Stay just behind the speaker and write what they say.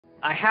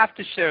I have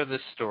to share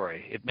this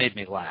story. It made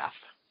me laugh.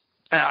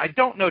 I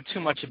don't know too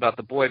much about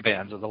the boy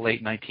bands of the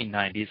late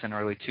 1990s and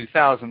early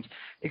 2000s,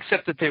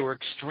 except that they were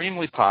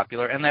extremely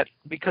popular, and that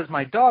because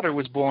my daughter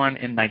was born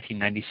in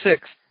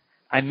 1996,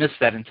 I missed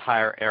that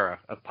entire era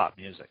of pop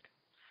music.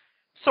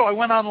 So I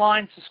went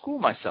online to school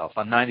myself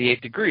on 98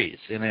 Degrees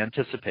in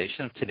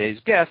anticipation of today's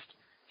guest,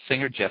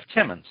 singer Jeff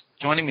Timmons,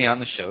 joining me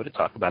on the show to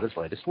talk about his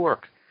latest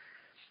work.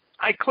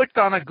 I clicked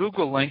on a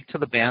Google link to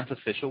the band's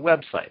official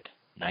website,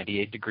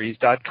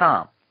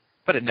 98degrees.com,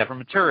 but it never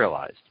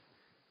materialized.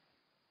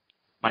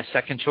 My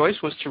second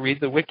choice was to read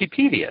the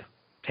Wikipedia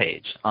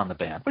page on the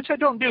band, which I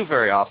don't do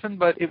very often,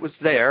 but it was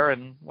there,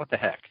 and what the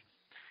heck.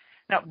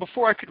 Now,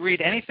 before I could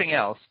read anything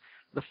else,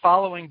 the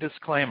following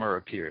disclaimer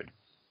appeared.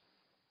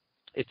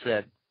 It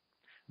said,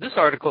 "This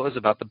article is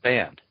about the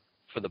band.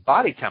 For the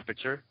body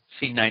temperature,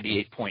 see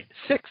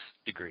 98.6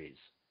 degrees.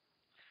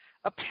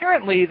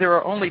 Apparently, there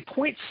are only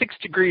 0.6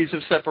 degrees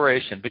of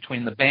separation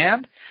between the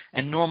band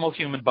and normal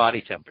human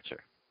body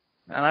temperature.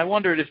 And I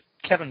wondered if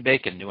Kevin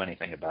Bacon knew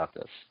anything about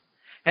this.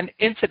 And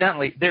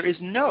incidentally, there is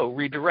no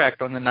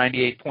redirect on the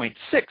 98.6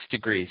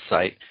 degrees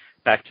site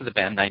back to the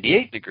band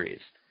 98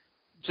 Degrees,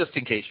 just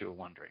in case you were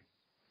wondering.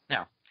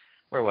 Now,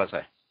 where was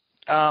I?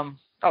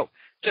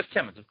 Jeff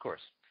Timmons, of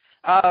course.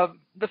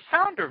 The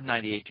founder of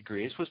 98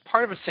 Degrees was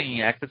part of a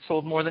singing act that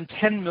sold more than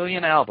 10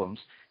 million albums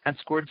and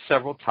scored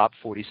several top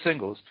 40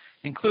 singles,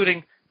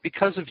 including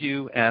Because of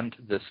You and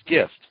This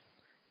Gift.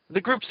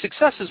 The group's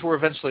successes were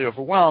eventually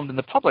overwhelmed in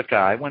the public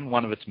eye when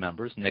one of its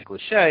members, Nick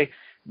Lachey,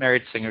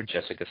 married singer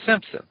Jessica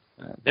Simpson.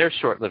 Their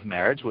short-lived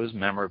marriage was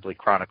memorably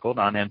chronicled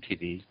on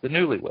MTV's The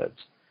Newlyweds.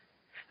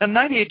 And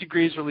 98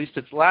 Degrees released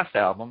its last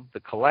album, The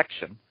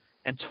Collection,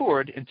 and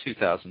toured in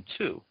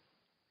 2002.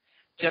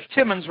 Jeff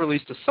Timmons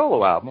released a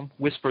solo album,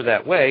 Whisper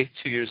That Way,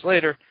 2 years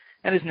later,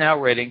 and is now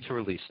waiting to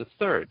release a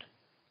third.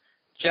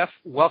 Jeff,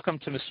 welcome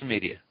to Mr.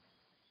 Media.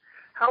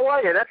 How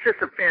are you? That's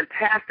just a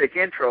fantastic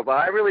intro,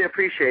 Bob. I really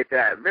appreciate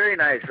that. Very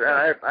nice.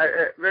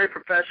 Very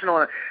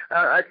professional.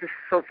 I'm just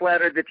so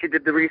flattered that you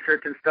did the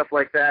research and stuff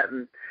like that,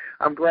 and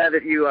I'm glad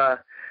that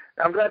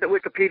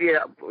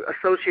Wikipedia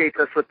associates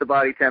us with the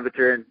body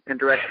temperature and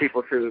directs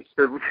people to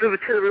the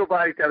real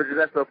body temperature.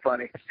 That's so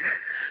funny.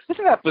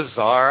 Isn't that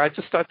bizarre? I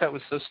just thought that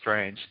was so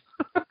strange.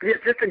 Yeah,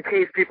 just in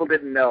case people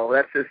didn't know.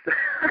 That's just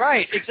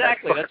right.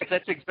 Exactly.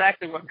 That's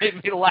exactly what made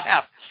me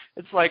laugh.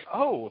 It's like,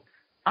 oh,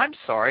 I'm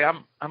sorry.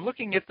 I'm not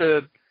looking at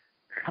the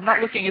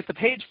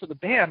page for the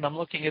band. I'm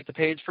looking at the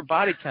page for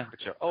body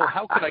temperature. Oh,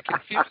 how could I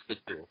confuse the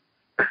two?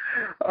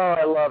 Oh,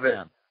 I love it.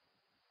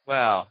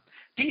 Wow.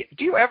 Do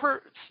you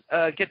ever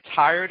get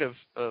tired of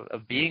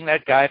being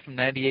that guy from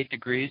 98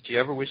 Degrees? Do you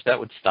ever wish that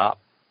would stop?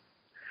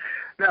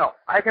 No,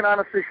 I can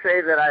honestly say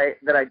that I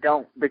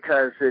don't,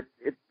 because it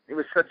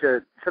was such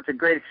a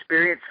great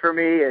experience for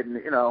me, and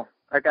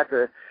I got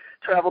to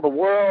travel the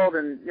world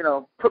and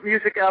put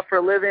music out for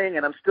a living,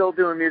 and I'm still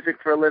doing music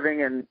for a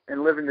living and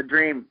living the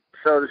dream,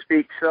 so to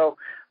speak. So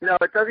no,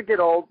 it doesn't get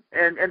old,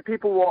 and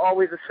people will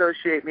always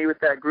associate me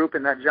with that group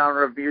and that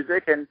genre of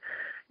music, and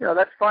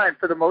that's fine.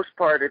 For the most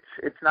part,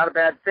 it's not a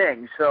bad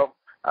thing. So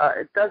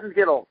it doesn't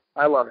get old.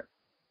 I love it.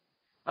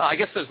 I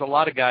guess there's a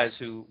lot of guys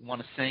who want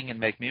to sing and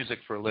make music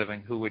for a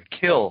living who would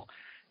kill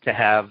to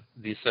have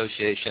the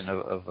association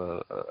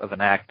of an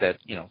act that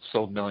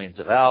sold millions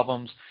of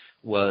albums,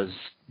 was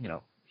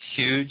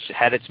huge,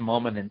 had its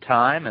moment in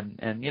time, and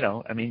I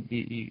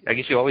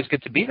guess you always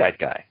get to be that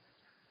guy.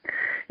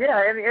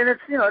 Yeah, and it's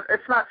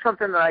it's not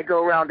something that I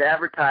go around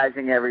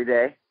advertising every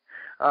day.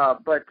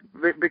 But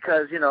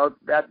because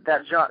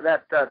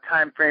that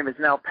time frame is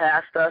now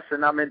past us,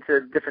 and I'm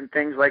into different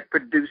things like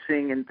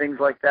producing and things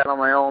like that on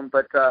my own.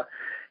 But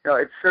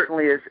it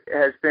certainly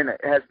has been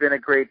a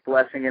great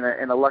blessing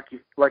and a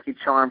lucky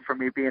charm for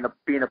me being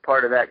a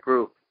part of that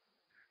group.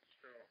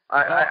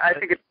 I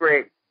think it's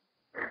great.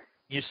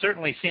 You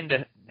certainly seem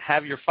to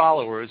have your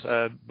followers.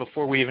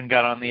 Before we even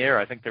got on the air,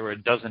 I think there were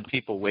a dozen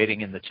people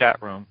waiting in the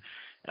chat room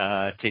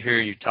to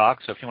hear you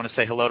talk. So if you want to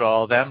say hello to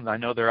all of them, I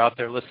know they're out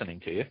there listening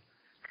to you.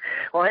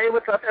 Well, hey,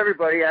 what's up,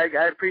 everybody? I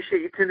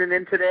appreciate you tuning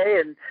in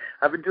today, and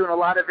I've been doing a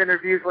lot of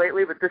interviews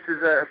lately, but this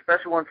is a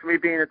special one for me,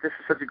 being that this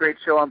is such a great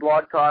show on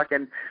Blog Talk,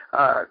 and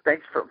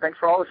thanks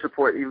for all the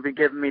support you've been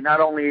giving me, not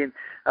only in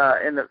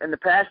the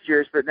past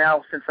years, but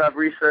now since I've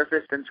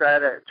resurfaced and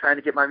trying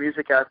to get my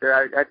music out there.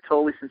 I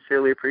totally,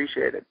 sincerely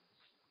appreciate it.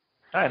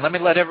 All right, let me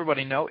let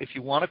everybody know, if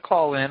you want to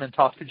call in and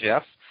talk to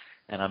Jeff,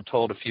 and I'm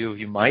told a few of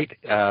you might,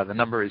 the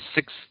number is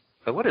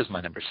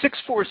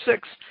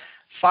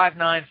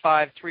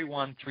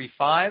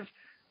 645-3135.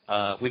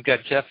 We've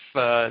got Jeff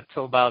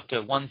till about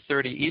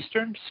 1:30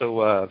 Eastern.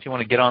 So if you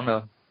want to get on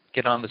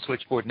the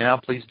switchboard now,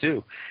 please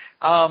do.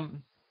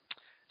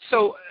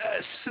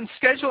 Since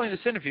scheduling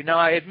this interview, now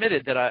I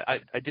admitted that I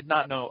did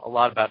not know a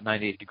lot about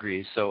 98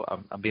 Degrees, so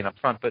I'm being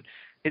upfront. But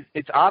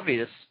it's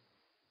obvious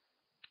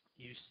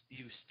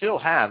you still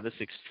have this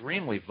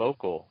extremely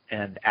vocal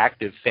and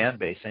active fan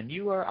base, and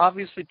you are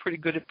obviously pretty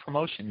good at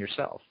promotion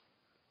yourself.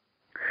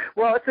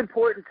 Well, it's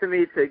important to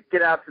me to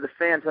get out to the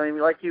fans. I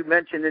mean, like you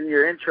mentioned in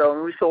your intro, I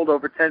mean, we sold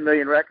over 10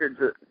 million records,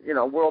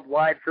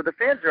 worldwide. So the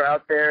fans are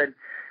out there, and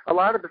a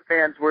lot of the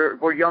fans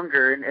were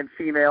younger and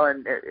female,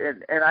 and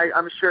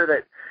I'm sure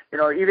that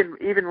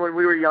even when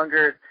we were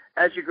younger,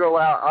 as you grow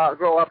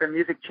up and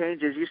music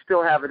changes, you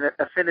still have an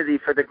affinity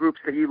for the groups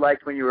that you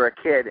liked when you were a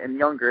kid and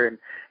younger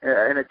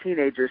and a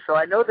teenager. So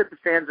I know that the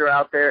fans are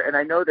out there, and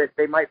I know that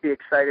they might be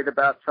excited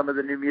about some of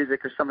the new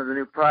music or some of the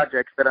new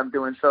projects that I'm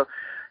doing. So,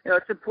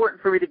 it's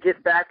important for me to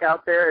get back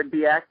out there and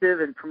be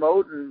active and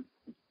promote and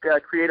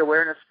create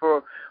awareness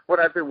for what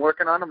I've been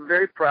working on. I'm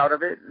very proud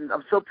of it, and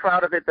I'm so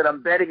proud of it that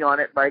I'm betting on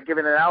it by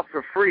giving it out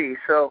for free.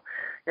 So,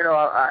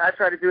 I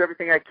try to do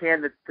everything I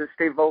can to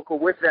stay vocal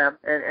with them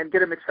and get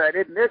them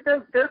excited. And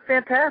they're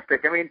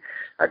fantastic. I mean,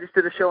 I just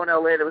did a show in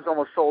L.A. that was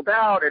almost sold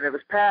out, and it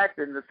was packed,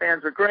 and the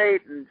fans were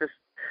great, and just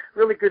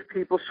really good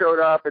people showed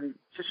up and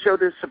just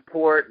showed their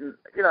support. And,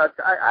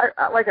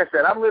 I like I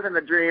said, I'm living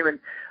the dream, and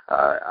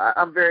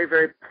I'm very,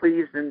 very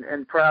pleased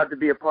and proud to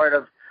be a part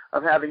of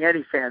having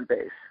any fan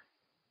base.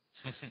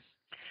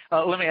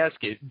 Let me ask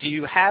you, do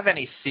you have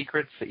any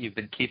secrets that you've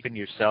been keeping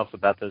yourself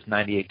about those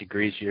 98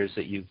 Degrees years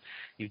that you've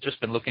just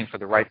been looking for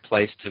the right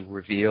place to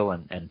reveal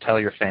and tell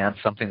your fans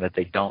something that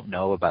they don't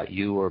know about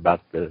you or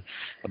about the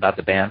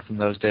band from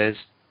those days?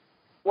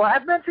 Well,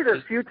 I've mentioned it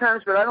a few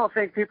times, but I don't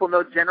think people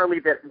know generally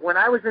that when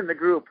I was in the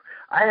group,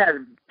 I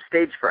had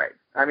stage fright.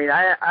 I mean,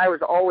 I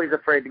was always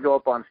afraid to go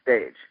up on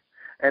stage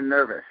and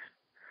nervous.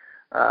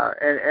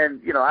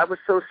 I was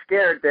so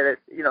scared that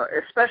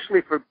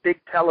especially for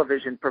big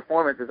television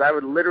performances, I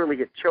would literally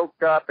get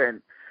choked up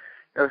and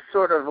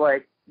sort of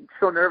like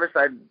so nervous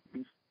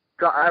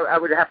I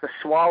would have to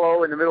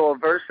swallow in the middle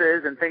of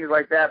verses and things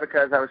like that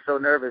because I was so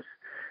nervous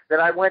that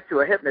I went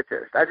to a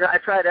hypnotist. I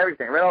tried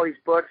everything. I read all these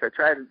books. I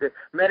tried to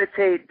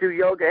meditate, do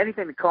yoga,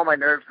 anything to calm my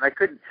nerves, and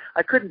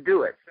I couldn't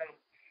do it. So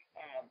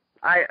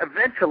I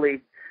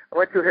eventually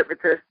went to a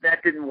hypnotist.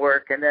 That didn't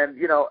work. And then,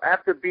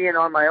 after being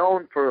on my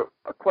own for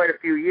quite a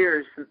few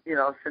years,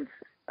 since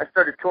I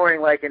started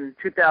touring like in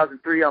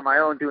 2003 on my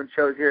own, doing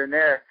shows here and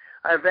there,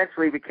 I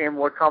eventually became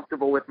more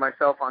comfortable with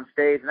myself on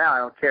stage. Now I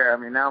don't care. I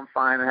mean, now I'm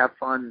fine. I have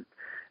fun,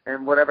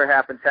 and whatever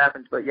happens,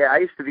 happens. But, yeah, I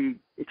used to be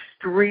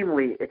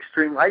extremely.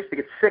 I used to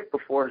get sick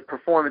before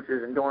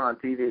performances and going on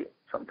TV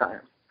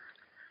sometimes.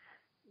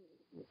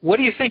 What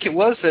do you think it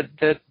was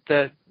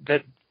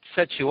that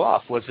set you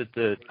off? Was it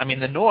the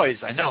noise?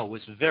 I know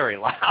was very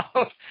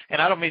loud,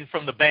 and I don't mean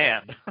from the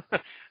band.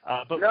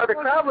 But no, the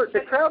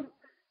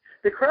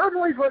crowd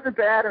noise wasn't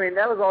bad. I mean,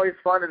 that was always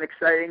fun and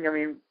exciting. I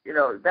mean,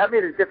 that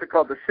made it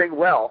difficult to sing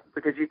well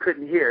because you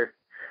couldn't hear.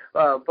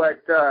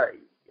 But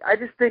I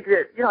just think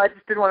that I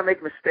just didn't want to make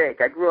a mistake.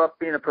 I grew up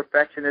being a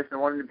perfectionist and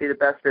wanting to be the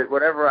best at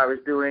whatever I was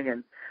doing,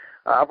 and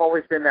I've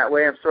always been that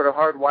way. I'm sort of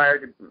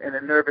hardwired and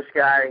a nervous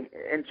guy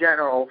in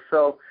general,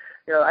 so.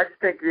 I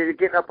just think that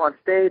getting up on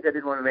stage, I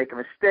didn't want to make a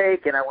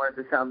mistake, and I wanted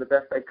to sound the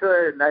best I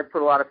could, and I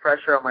put a lot of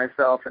pressure on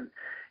myself. And,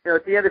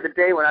 at the end of the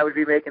day, when I would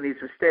be making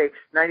these mistakes,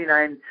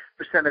 99%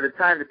 of the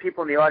time, the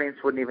people in the audience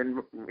wouldn't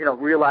even,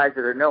 realize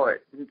it or know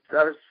it. And so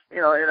I was,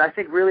 and I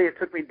think really it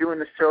took me doing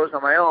the shows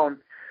on my own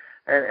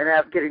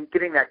and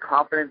getting that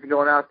confidence and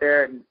going out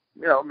there and,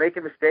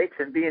 making mistakes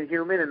and being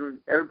human, and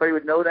everybody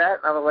would know that.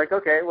 And I was like,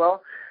 okay,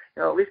 well,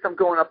 at least I'm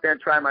going up there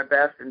and trying my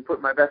best and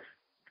putting my best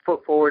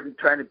foot forward and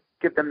trying to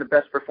give them the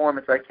best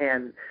performance I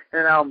can,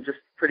 and now I'm just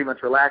pretty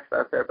much relaxed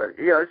out there. But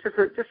it's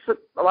just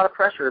a lot of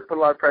pressure. Put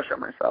a lot of pressure on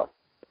myself.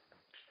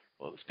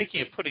 Well, speaking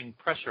of putting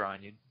pressure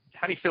on you,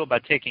 how do you feel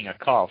about taking a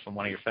call from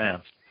one of your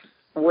fans?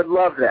 Would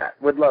love that.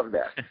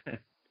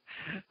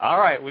 All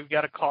right, we've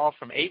got a call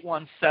from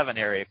 817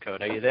 area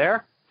code. Are you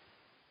there?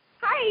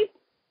 Hi.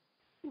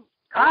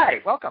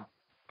 Hi. Welcome.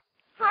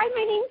 Hi,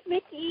 my name's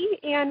Mickey,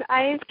 and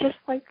I've just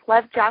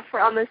loved Jeff for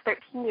almost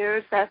 13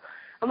 years. So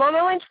I'm on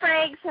my lunch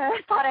break, so I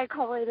thought I'd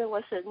call in and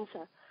listen.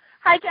 So,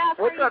 hi, Jeff.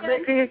 What's up,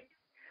 Mickey?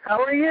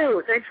 How are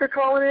you? Thanks for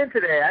calling in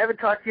today. I haven't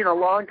talked to you in a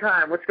long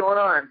time. What's going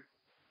on?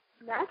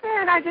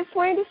 Nothing. I just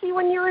wanted to see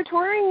when you were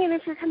touring and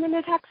if you're coming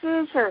to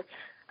Texas or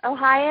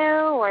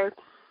Ohio or.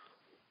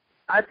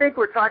 I think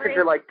we're talking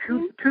to like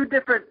two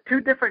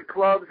different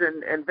clubs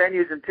and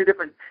venues in 2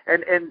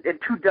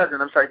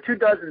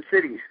 dozen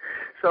cities.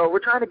 So we're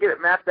trying to get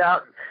it mapped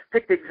out,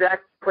 pick the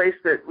exact place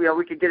that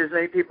we could get as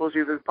many people as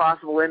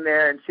possible in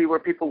there and see where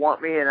people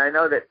want me. And I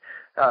know that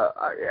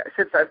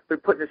since I've been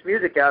putting this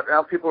music out,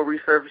 now people are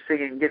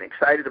resurfacing and getting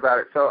excited about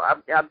it. So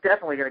I'm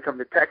definitely going to come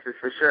to Texas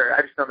for sure.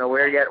 I just don't know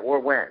where yet or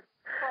when.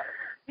 Well,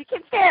 you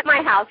can stay at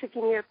my house if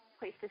you need a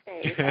place to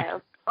stay.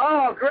 So.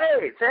 Oh,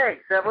 great.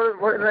 Thanks.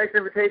 What a nice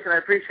invitation. I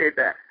appreciate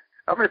that.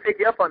 I'm going to take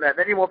you up on that.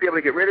 Then you won't be able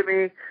to get rid of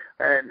me,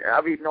 and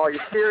I'll be eating all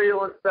your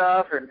cereal and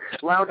stuff and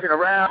lounging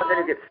around, and then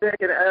you get sick.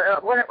 And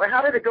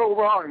how did it go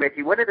wrong,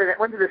 Mickey? When did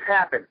this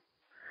happen?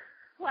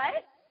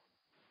 What?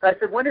 I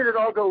said, when did it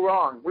all go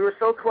wrong? We were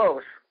so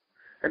close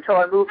until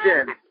I moved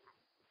in.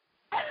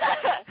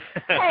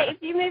 Hey, if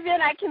you move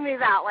in, I can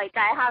move out. Like,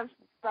 I have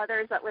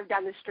brothers that live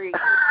down the street.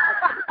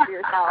 For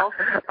yourself.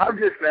 I'm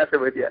just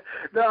messing with you.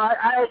 No,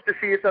 I hope to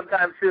see you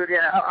sometime soon.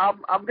 Yeah,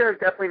 I'm gonna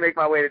definitely make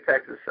my way to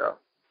Texas. So.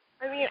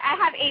 I mean, I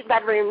have 8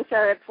 bedrooms, so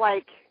it's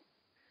like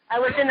I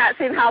lived in that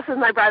same house with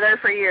my brother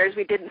for years.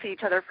 We didn't see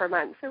each other for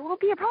months, so it won't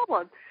be a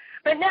problem.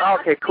 But no,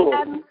 okay, cool.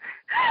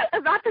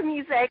 About the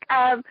music,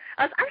 I was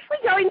actually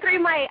going through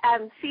my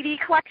CD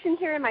collection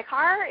here in my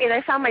car, and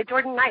I found my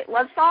Jordan Knight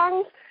love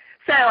songs.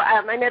 So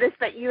I noticed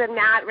that you and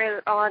Matt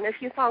wrote on a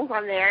few songs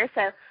on there.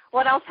 So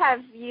what else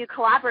have you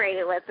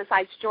collaborated with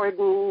besides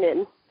Jordan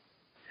and,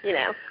 you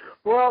know?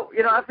 Well,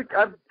 you know,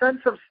 I've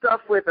done some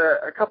stuff with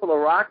a couple of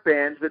rock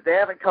bands, but they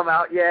haven't come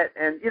out yet.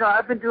 And, you know,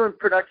 I've been doing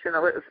production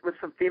with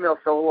some female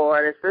solo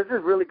artists. There's a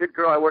really good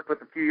girl I worked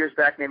with a few years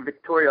back named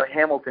Victoria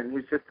Hamilton,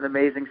 who's just an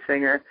amazing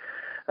singer.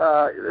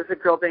 There's a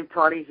girl named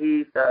Tawny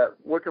Heath,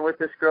 working with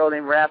this girl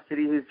named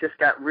Rhapsody, who's just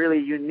got really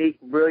unique,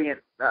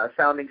 brilliant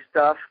sounding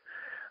stuff.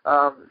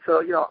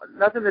 So, you know,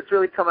 nothing that's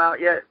really come out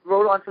yet.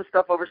 Wrote on some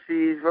stuff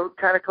overseas,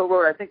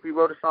 co-wrote, I think we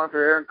wrote a song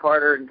for Aaron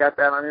Carter and got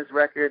that on his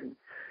record. And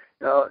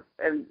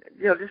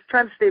just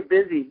trying to stay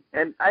busy.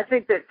 And I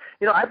think that,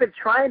 you know, I've been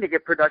trying to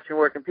get production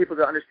work and people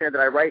to understand that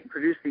I write and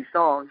produce these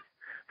songs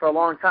for a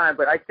long time.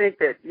 But I think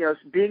that, you know,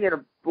 being in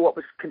what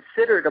was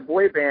considered a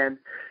boy band,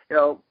 you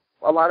know,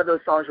 a lot of those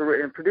songs were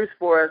written and produced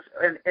for us.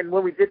 And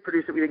when we did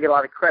produce it, we didn't get a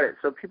lot of credit.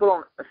 So people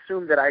don't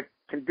assume that I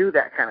can do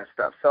that kind of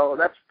stuff. So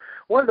that's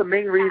one of the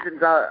main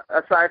reasons,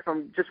 aside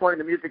from just wanting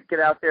the music to get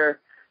out there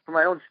for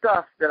my own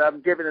stuff, that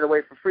I'm giving it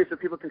away for free so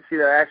people can see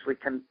that I actually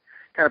can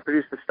kind of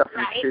produce the stuff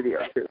in the studio,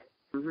 too.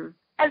 Mm-hmm.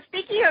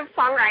 Speaking of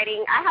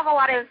songwriting, I have a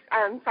lot of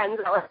friends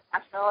that live in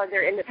Nashville, and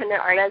they're independent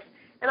artists,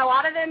 and a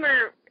lot of them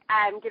are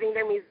getting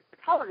their music to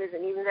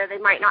television, even though they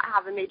might not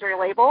have a major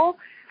label.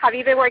 Have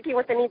you been working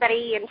with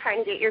anybody and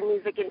trying to get your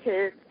music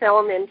into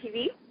film and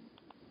TV?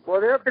 Well,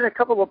 there have been a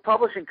couple of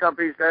publishing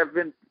companies that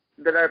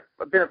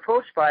I've been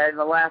approached by in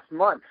the last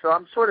month, so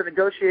I'm sort of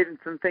negotiating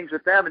some things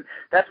with them, and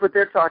that's what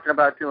they're talking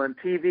about doing,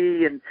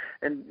 TV and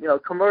you know,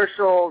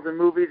 commercials and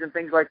movies and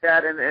things like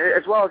that, and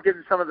as well as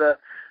getting some of the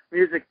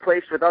music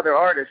placed with other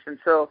artists. And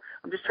so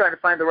I'm just trying to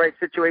find the right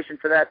situation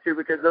for that too,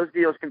 because those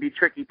deals can be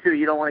tricky too.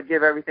 You don't want to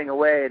give everything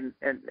away and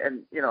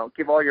you know,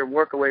 give all your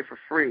work away for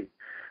free.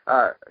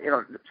 You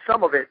know,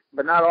 some of it,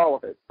 but not all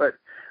of it. But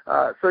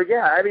so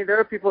yeah, I mean, there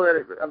are people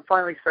that I'm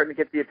finally starting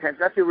to get the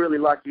attention. I feel really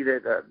lucky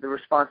that the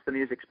response to the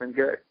music's been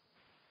good.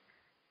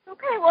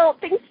 Okay, well,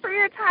 thanks for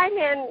your time,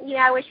 and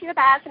yeah, I wish you the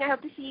best, and I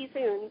hope to see you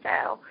soon.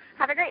 So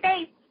have a great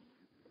day.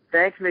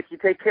 Thanks, Mickey.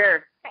 Take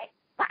care. Okay,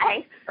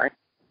 bye. Bye.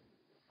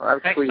 Well,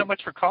 Thanks sweet. so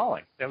much for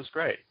calling. That was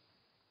great.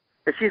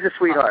 She's a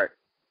sweetheart.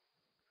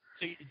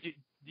 So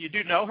you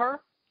do know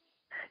her?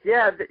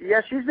 Yeah,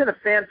 she's been a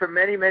fan for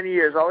many, many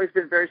years. Always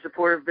been very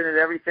supportive, been at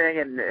everything,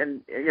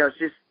 and you know,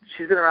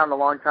 she's been around a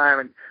long time,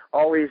 and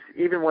always,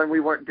 even when we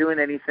weren't doing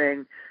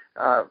anything,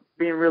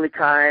 being really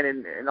kind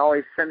and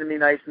always sending me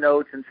nice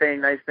notes and saying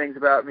nice things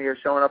about me or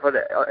showing up at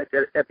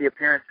the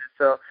appearances.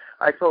 So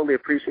I totally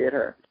appreciate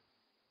her.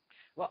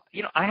 Well,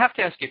 you know, I have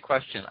to ask you a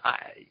question.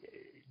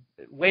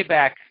 Way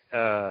back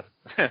in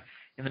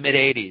the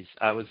mid-'80s,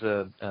 I was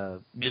a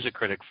music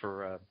critic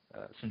for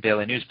some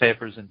daily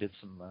newspapers and did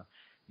some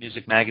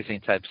music magazine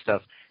type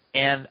stuff.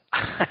 And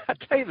I'll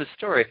tell you the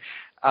story.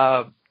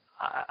 I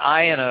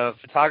and a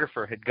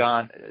photographer had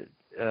gone,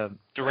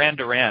 Duran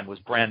Duran was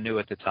brand new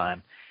at the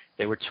time.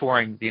 They were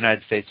touring the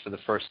United States for the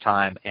first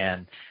time,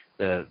 and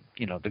the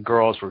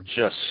girls were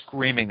just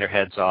screaming their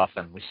heads off.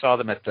 And we saw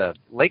them at the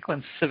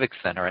Lakeland Civic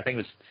Center. I think it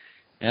was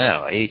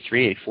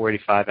 83, 84,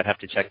 85. I'd have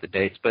to check the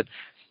dates. But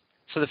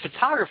so the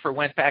photographer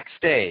went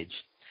backstage,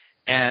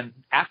 and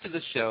after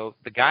the show,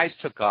 the guys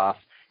took off,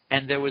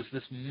 and there was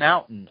this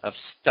mountain of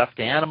stuffed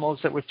animals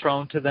that were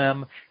thrown to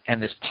them,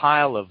 and this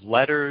pile of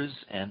letters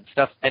and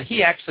stuff. And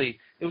it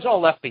was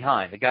all left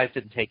behind. The guys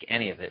didn't take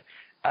any of it.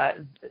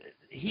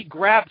 He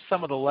grabbed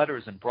some of the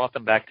letters and brought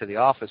them back to the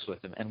office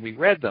with him, and we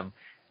read them.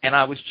 And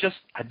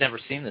I'd never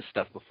seen this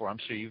stuff before. I'm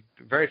sure you're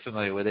very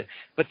familiar with it.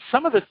 But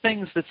some of the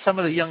things that some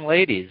of the young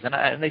ladies,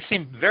 and they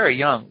seemed very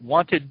young,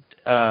 wanted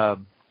to,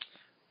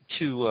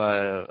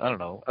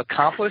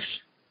 accomplish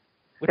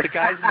with the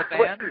guys in the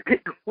band.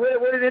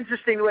 What an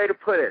interesting way to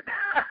put it.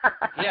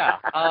 Yeah.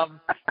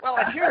 Well,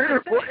 here's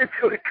the thing. Wanted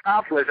to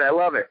accomplish. I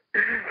love it.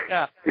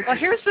 Yeah. Well,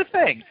 here's the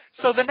thing.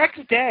 So the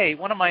next day,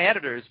 one of my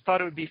editors thought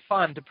it would be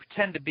fun to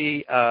pretend to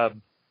be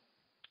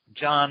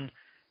John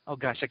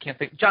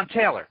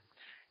Taylor,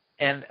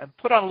 and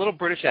put on a little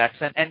British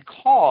accent and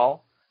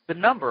call the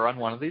number on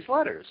one of these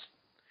letters.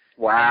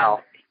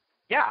 Wow.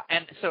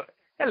 And so,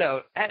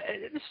 hello,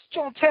 this is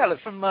John Taylor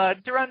from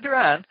Duran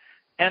Duran.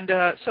 And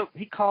so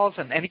he calls,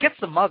 and he gets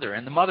the mother,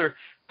 and the mother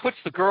puts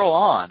the girl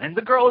on, and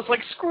the girl is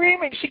like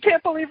screaming. She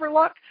can't believe her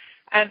luck.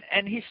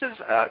 And he says,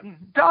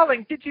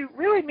 darling, did you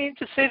really mean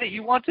to say that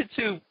you wanted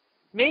to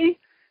me?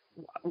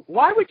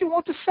 Why would you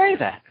want to say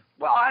that?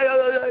 Well,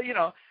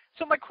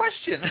 So my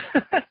question,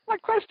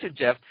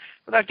 Jeff,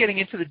 without getting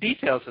into the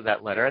details of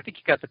that letter, I think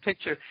you got the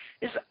picture,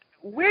 is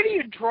where do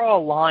you draw a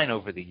line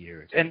over the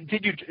years? And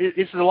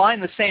is the line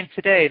the same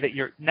today that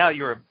you're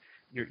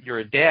you're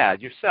a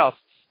dad yourself,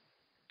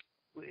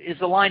 is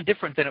the line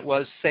different than it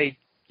was, say,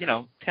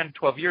 10,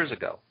 12 years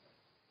ago?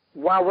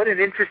 Wow, what an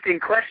interesting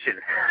question.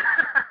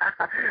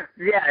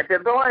 Yeah,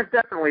 the line's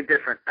definitely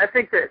different. I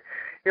think that,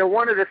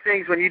 one of the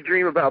things when you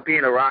dream about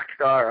being a rock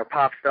star or a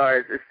pop star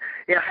is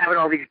having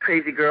all these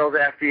crazy girls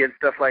after you and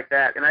stuff like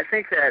that. And I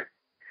think that,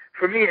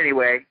 for me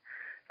anyway,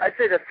 I'd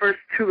say the first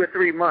 2 or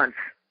 3 months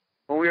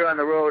when we were on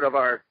the road of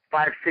our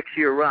 5-6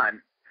 year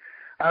run,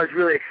 I was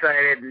really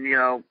excited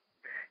and,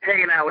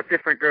 hanging out with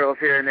different girls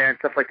here and there and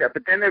stuff like that.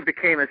 But then there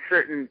became a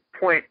certain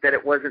point that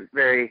it wasn't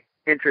very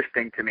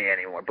interesting to me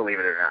anymore, believe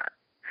it or not.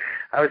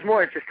 I was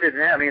more interested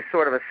in having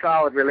sort of a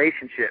solid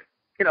relationship.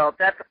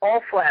 That's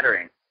all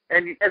flattering.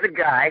 And as a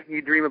guy,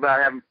 you dream about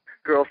having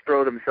girls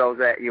throw themselves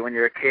at you when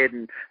you're a kid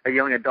and a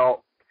young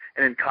adult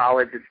and in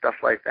college and stuff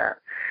like that.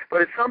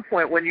 But at some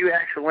point when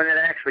it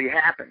actually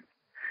happens,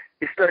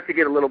 you start to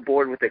get a little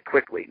bored with it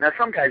quickly. Now,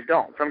 some guys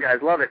don't. Some guys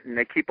love it, and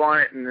they keep on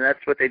it, and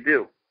that's what they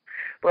do.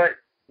 But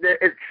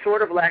it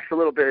sort of lacks a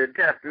little bit of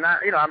depth. I'm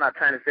not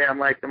trying to say I'm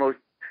like the most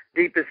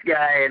deepest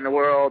guy in the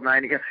world,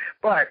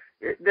 but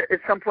at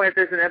some point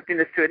there's an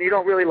emptiness to it, and you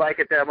don't really like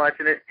it that much.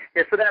 And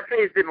so that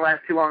phase didn't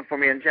last too long for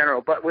me in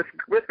general. But with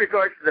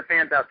regards to the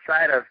fans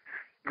outside of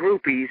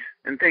groupies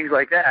and things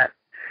like that,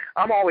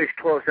 I'm always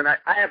close, and I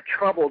have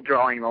trouble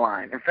drawing the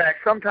line. In fact,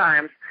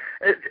 sometimes,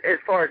 as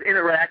far as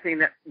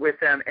interacting with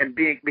them and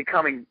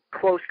becoming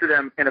close to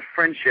them in a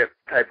friendship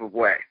type of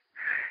way.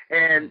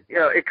 And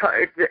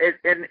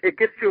it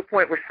gets to a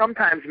point where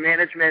sometimes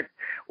management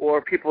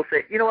or people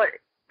say, what,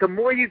 the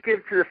more you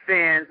give to the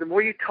fans, the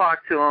more you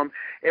talk to them,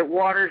 it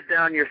waters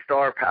down your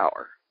star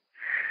power.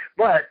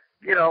 But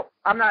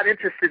I'm not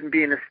interested in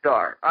being a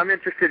star. I'm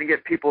interested in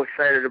getting people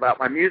excited about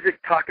my music,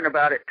 talking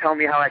about it, telling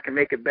me how I can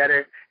make it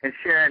better, and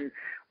sharing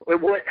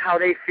how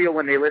they feel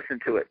when they listen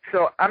to it.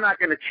 So I'm not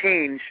going to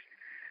change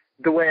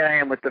the way I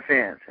am with the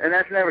fans, and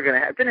that's never going to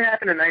happen. It didn't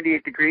happen in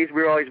 98 Degrees.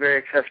 We were always very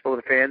accessible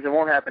to the fans. It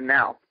won't happen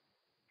now.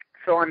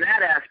 So on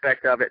that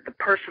aspect of it, the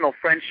personal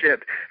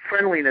friendship,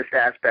 friendliness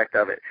aspect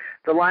of it,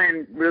 the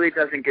line really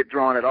doesn't get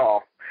drawn at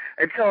all.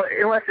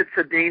 Unless it's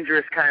a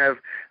dangerous kind of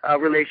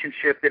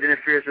relationship that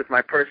interferes with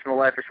my personal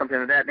life or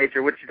something of that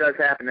nature, which does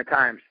happen at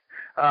times.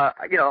 I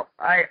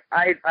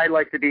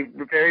like to be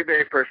very,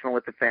 very personal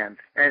with the fans.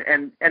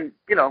 And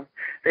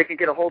they can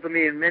get a hold of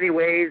me in many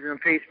ways, on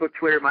Facebook,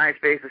 Twitter,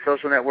 MySpace, the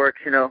social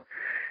networks,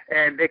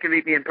 and they can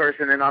meet me in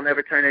person, and I'll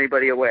never turn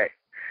anybody away.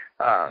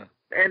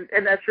 And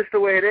that's just the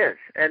way it is.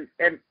 And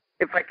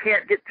if I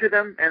can't get to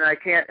them and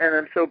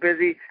I'm so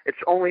busy, it's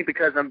only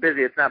because I'm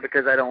busy. It's not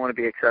because I don't want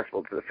to be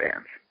accessible to the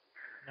fans.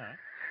 All right.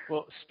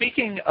 Well,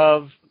 speaking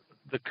of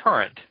the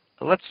current,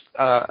 I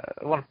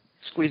want to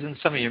squeeze in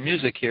some of your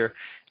music here.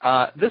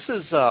 This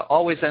is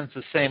Always Ends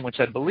the Same, which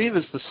I believe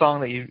is the song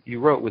that you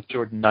wrote with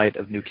Jordan Knight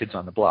of New Kids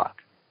on the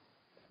Block.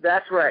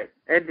 That's right.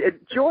 And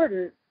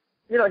Jordan,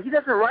 he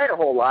doesn't write a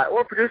whole lot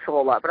or produce a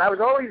whole lot, but I was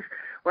always,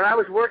 when I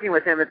was working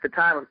with him at the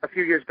time, a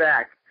few years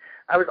back,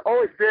 I was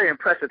always very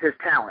impressed with his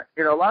talent.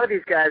 A lot of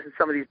these guys in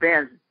some of these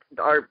bands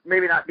are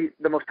maybe not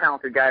the most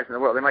talented guys in the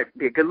world. They might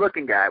be a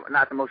good-looking guy, but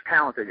not the most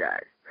talented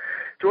guys.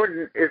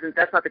 Jordan isn't.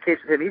 That's not the case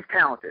with him. He's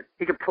talented.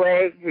 He can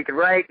play. He can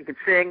write. He can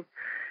sing.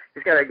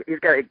 He's got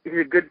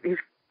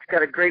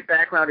a great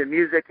background in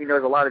music. He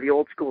knows a lot of the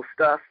old school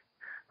stuff.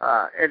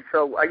 And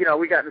so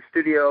we got in the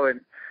studio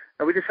and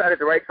we decided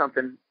to write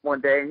something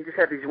one day. And he just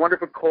had these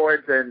wonderful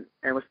chords and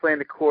was playing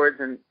the chords,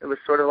 and it was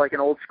sort of like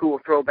an old school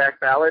throwback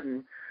ballad.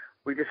 And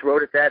we just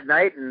wrote it that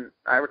night, and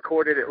I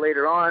recorded it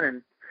later on,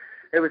 and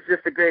it was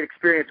just a great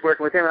experience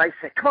working with him. And I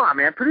said, "Come on,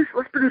 man,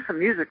 let's produce some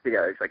music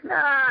together." He's like, "Nah,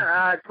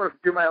 I just want to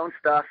do my own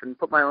stuff and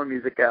put my own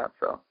music out."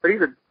 But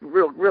he's a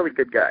really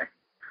good guy.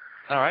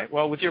 All right.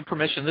 Well, with your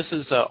permission, this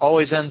is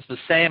Always Ends the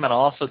Same, and I'll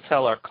also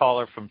tell our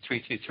caller from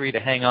 323 to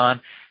hang on,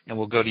 and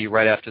we'll go to you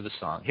right after the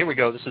song. Here we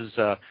go. This is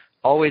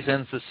Always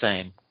Ends the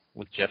Same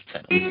with Jeff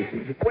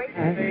Timmons.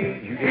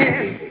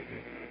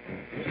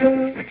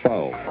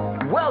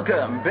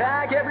 Welcome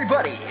back,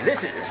 everybody. This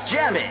is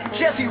Jammin'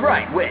 Jesse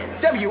Wright with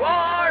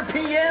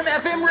WRPM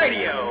FM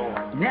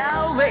Radio.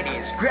 Now,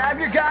 ladies, grab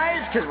your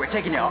guys, because we're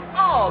taking you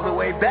all the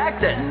way back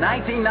to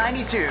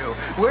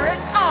 1992, where it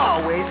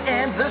always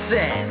ends the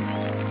same.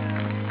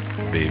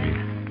 Baby,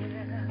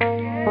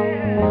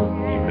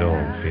 you know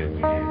I'm feeling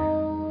you.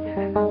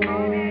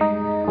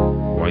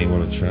 Why you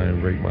want to try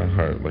and break my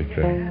heart like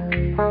that?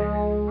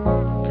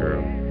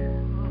 Girl,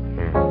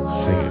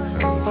 sing it,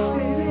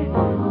 honey.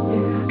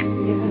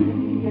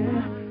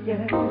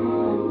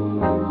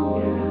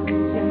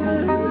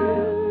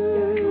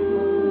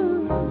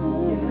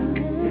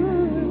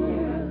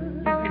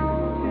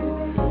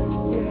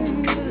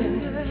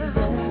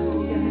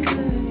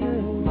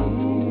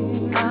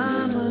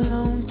 I'm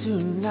alone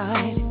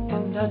tonight,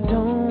 and I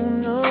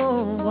don't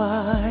know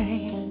why.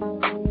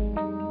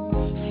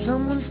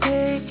 Someone's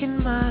taking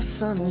my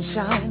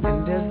sunshine,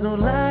 and there's no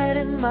light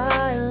in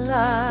my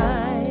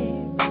life.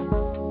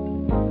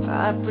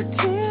 I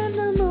pretend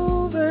I'm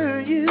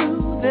over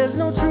you, there's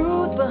no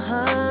truth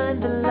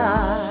behind the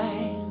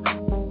lie.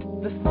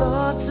 The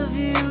thoughts of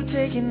you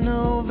taking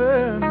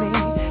over me,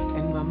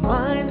 and my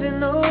mind's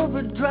in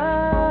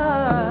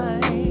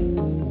overdrive.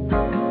 And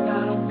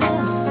I don't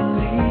want to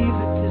believe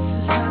that this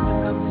has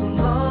happened. I'm so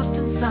lost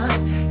inside.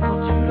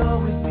 Thought you'd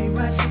always be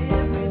right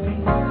here with me.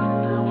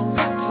 Now I'm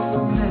back to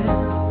the man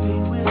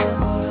being with him,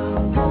 but I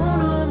don't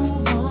wanna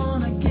move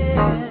on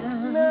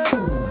again. No.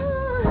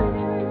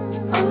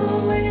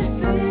 Always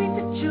think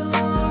that you're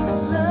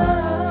in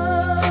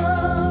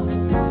love.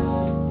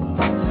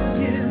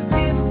 You've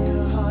given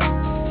your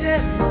heart,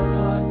 tear me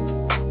apart.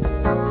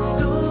 The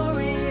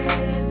story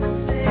is the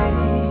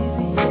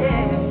same,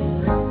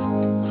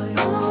 yeah. I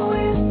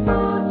always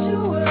thought you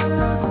were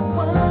the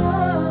one.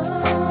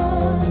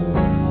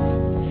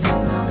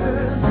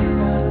 Girl, you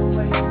got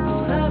away,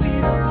 love you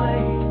to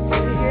play,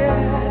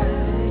 yeah.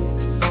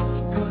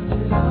 'Cause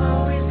it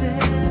always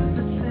ends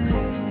the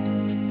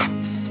same.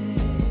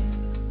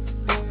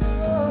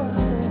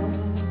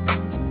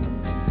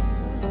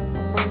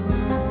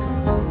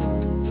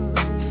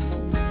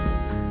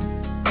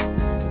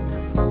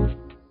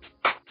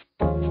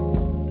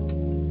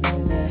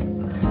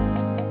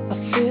 I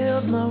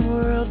filled my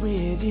world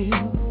with you,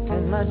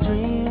 and my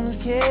dreams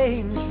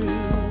came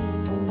true.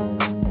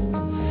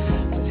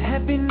 But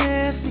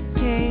happiness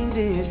became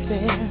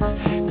despair,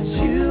 'cause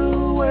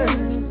you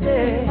weren't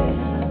there,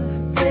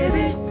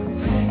 baby.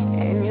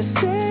 And you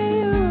say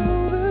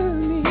you're over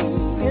me,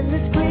 and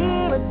it's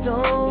clear I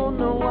don't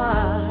know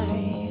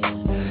why.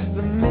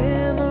 The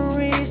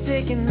memories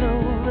taking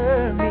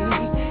over me,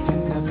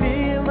 and I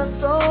feel my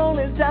soul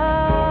is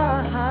dying.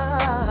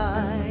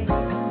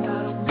 And I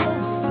don't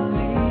want to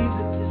believe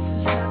that this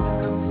has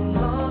happened. I'm so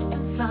lost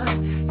inside.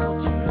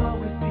 Thought you'd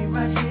always be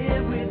right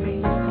here with me.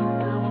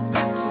 Now I'm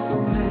back to the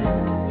man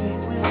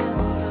being with him,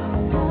 but I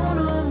don't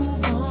wanna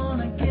move on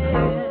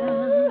again.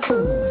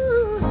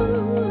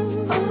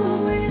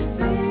 Always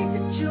think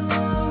that you're in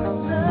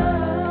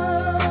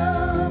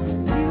love.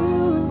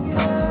 You've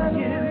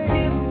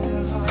given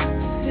your heart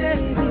to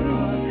me.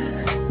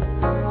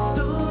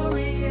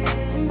 Story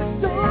is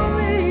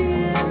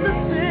the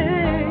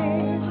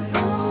same. I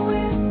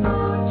always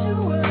thought you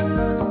were the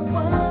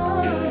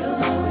one.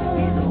 You'll always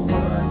be the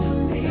one for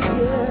me. Yeah. You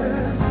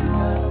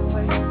got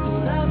away,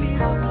 love you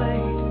to play,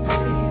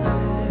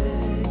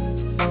 baby.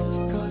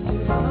 'Cause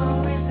it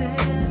always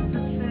ends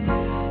the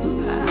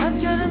same. I've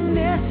got a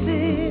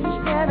message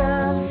that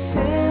I'll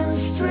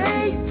send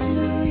straight to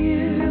you.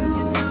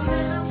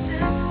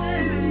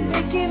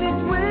 Making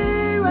its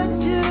way right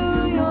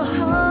to your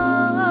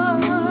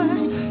heart.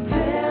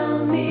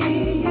 Tell me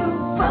you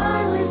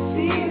finally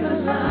see the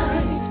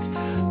light.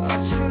 A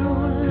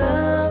true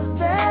love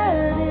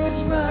that is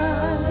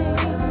right.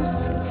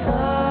 It's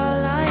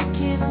all I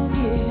can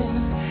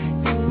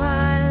give in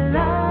my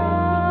life.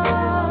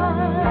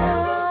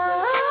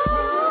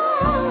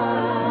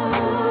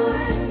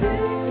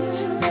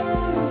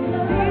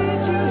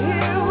 Need you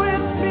here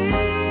with me,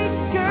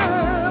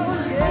 girl.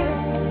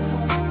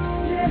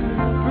 Yeah.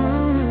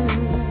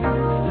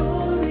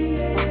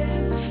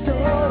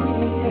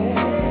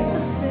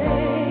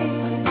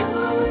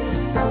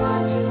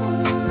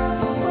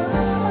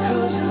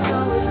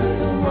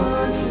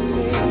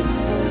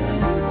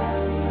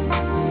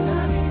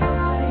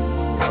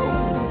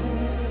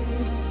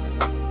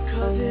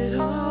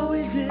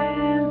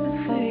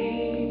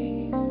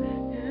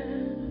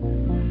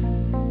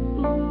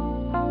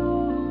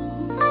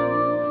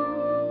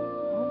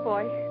 Oh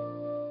boy.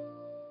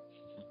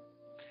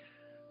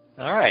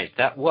 All right,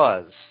 that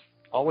was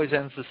Always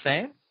Ends the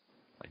Same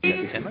by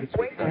Jeff Timmons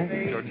with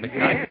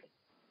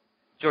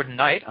Jordan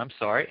Knight, I'm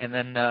sorry. And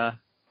then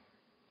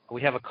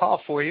we have a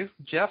call for you,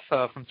 Jeff,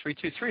 from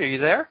 323. Are you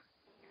there?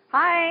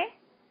 Hi.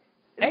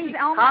 This Hey. is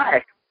Alma.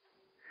 Hi.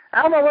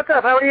 Alma, what's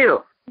up? How are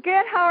you?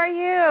 Good. How are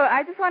you?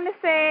 I just want to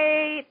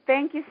say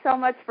thank you so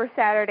much for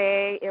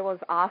Saturday. It was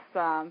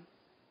awesome.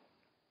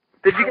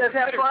 Did you guys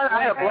have fun?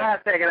 I had a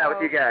blast hanging out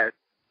with you guys.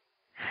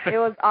 It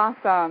was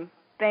awesome.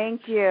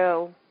 Thank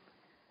you.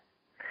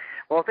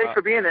 Well, thanks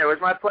for being there. It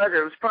was my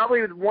pleasure. It was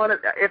probably one of,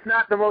 if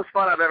not the most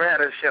fun I've ever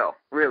had at a show.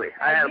 Really.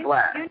 I had a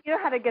blast. You knew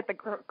how to get the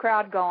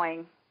crowd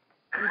going.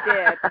 You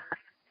did.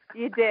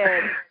 You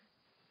did.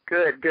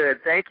 Good,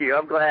 good. Thank you.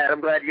 I'm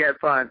glad you had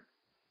fun.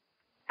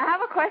 I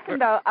have a question,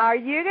 though. Are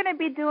you going to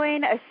be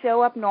doing a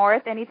show up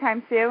north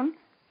anytime soon,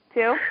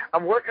 too?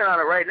 I'm working on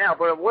it right now,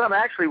 but what I'm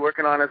actually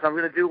working on is I'm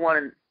going to do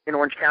one in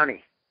Orange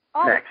County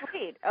next.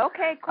 Sweet.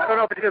 Okay, cool. I don't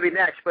know if it's going to be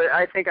next, but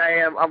I think I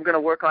am. I'm going to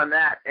work on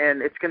that,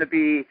 and it's going to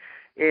be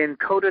in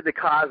Costa de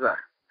Caza.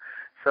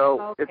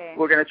 So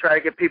we're going to try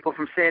to get people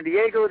from San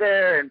Diego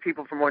there, and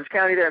people from Orange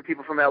County there, and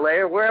people from LA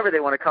or wherever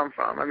they want to come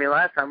from. I mean,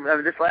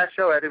 this last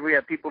show, I think we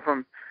had people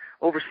from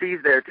overseas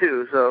there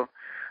too. So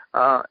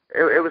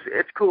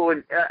it's cool,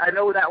 and I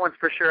know that one's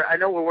for sure. I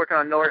know we're working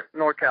on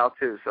NorCal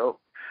too, so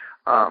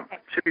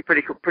should be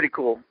pretty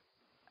cool.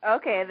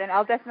 Okay, then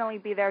I'll definitely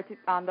be there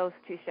on those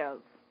two shows.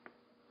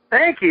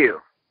 Thank you.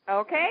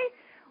 Okay.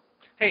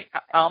 Hey,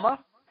 Alma.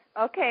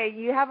 Okay,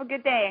 you have a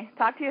good day.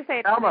 Talk to you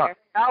later. Alma. Yes.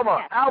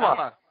 Alma.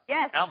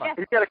 Yes. Alma. Yes.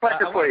 He's got a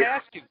question for you. I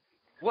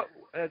What?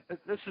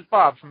 This is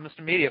Bob from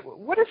Mr. Media.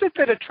 What is it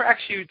that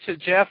attracts you to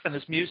Jeff and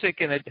his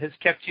music, and it has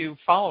kept you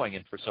following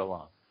him for so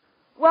long?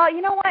 Well,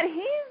 you know what?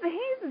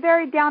 He's a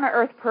very down to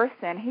earth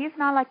person. He's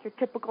not like your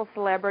typical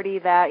celebrity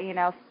that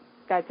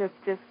that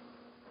just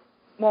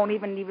won't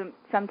even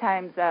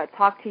sometimes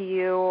talk to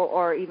you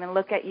or even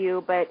look at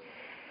you. But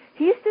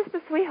he's just a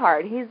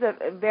sweetheart. He's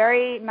a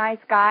very nice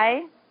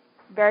guy,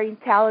 very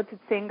talented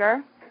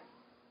singer,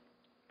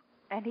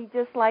 and he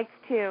just likes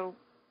to,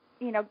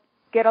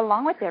 get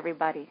along with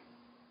everybody.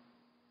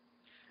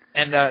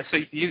 And so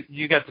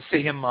you got to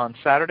see him on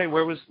Saturday.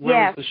 Where was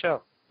the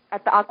show?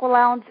 At the Aqua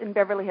Lounge in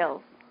Beverly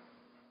Hills.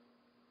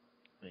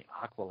 The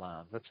Aqua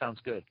Lounge. That sounds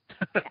good.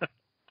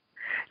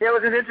 Yeah, it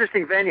was an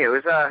interesting venue.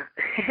 It was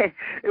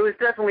it was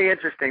definitely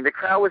interesting. The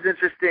crowd was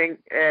interesting,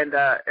 and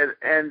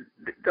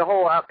the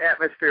whole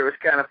atmosphere was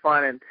kind of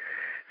fun. And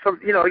so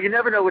you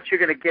never know what you're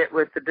going to get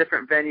with the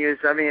different venues.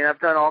 I mean, I've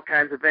done all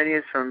kinds of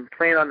venues, from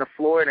playing on the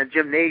floor in a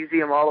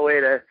gymnasium all the way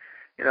to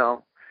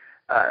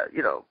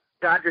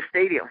Dodger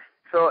Stadium.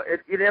 So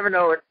you never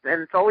know,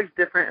 and it's always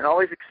different and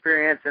always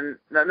experience, and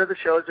none of the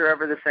shows are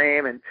ever the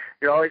same, and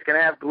you're always going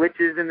to have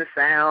glitches in the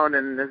sound,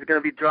 and there's going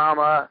to be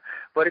drama,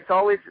 but it's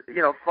always,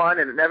 fun,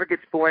 and it never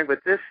gets boring.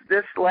 But this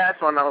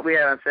last one that we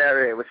had on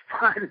Saturday was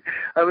fun.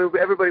 I mean,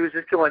 everybody was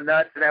just going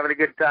nuts and having a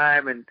good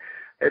time, and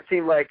it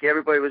seemed like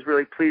everybody was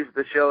really pleased with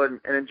the show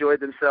and enjoyed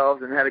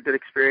themselves and had a good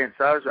experience.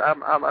 So I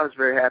was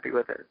very happy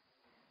with it.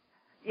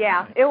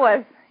 Yeah, it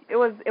was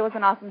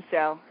an awesome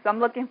show. So I'm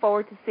looking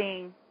forward to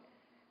seeing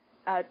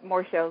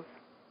more shows.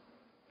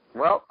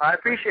 Well, I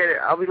appreciate it.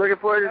 I'll be looking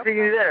forward to seeing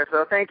you there,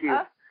 so thank you.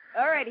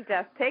 All righty,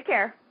 Jeff. Take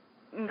care.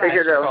 Take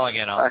care, Jeff. Calling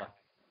in on.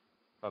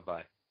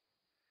 Bye-bye.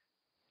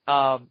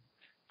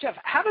 Jeff,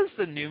 how does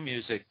the new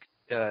music,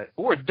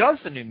 or does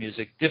the new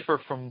music differ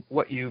from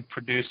what you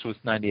produced with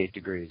 98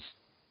 Degrees?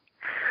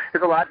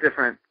 It's a lot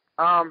different.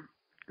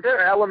 There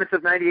are elements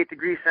of 98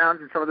 Degree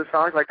sounds in some of the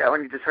songs, like that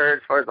one you just heard,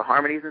 as far as the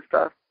harmonies and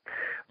stuff.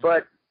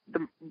 But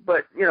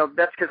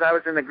that's because I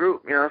was in the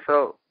group,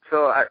 so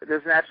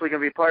there's naturally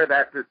going to be part of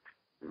that,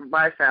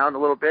 my sound a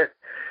little bit.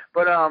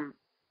 But I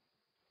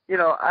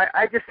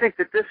just think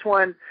that this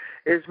one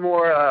is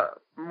more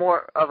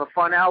of a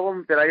fun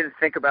album that I didn't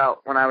think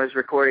about when I was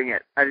recording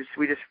it. I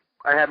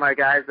had my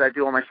guys that I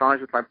do all my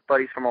songs with, my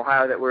buddies from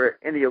Ohio that were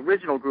in the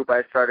original group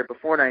I started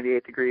before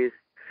 98 Degrees,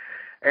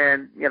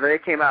 and they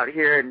came out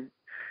here in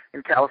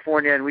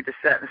California, and we just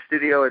sat in the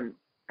studio and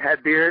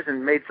had beers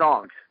and made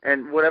songs,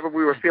 and whatever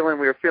we were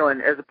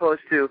feeling, as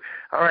opposed to,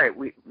 all right,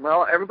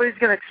 everybody's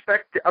going to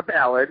expect a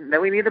ballad, and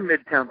then we need a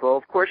mid-tempo.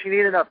 Of course, you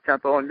need an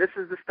up-tempo, and this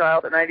is the style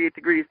that 98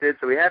 Degrees did,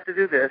 so we have to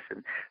do this,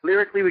 and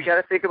lyrically we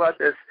got to think about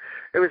this.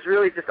 It was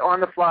really just on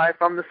the fly,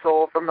 from the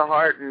soul, from the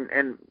heart,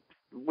 and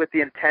with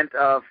the intent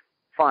of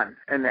fun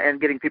and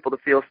getting people to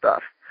feel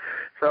stuff.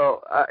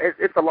 So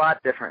it's a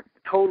lot different,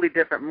 totally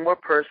different, more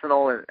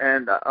personal,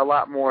 and a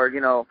lot more,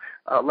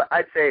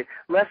 I'd say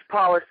less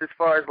polished as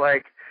far as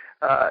like,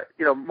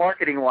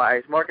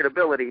 marketing-wise,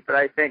 marketability, but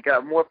I think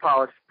more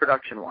polished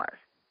production-wise.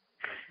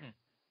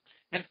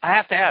 And I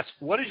have to ask,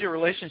 what is your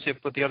relationship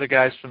with the other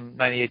guys from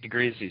 98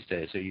 Degrees these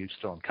days? Are you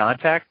still in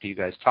contact? Do you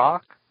guys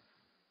talk?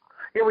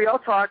 Yeah, we all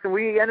talked, and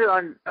we ended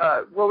on,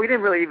 we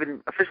didn't really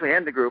even officially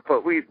end the group,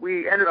 but we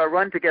ended our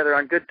run together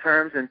on good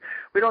terms, and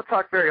we don't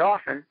talk very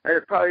often,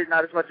 probably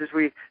not as much as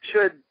we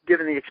should,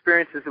 given the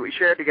experiences that we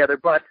shared together,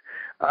 but,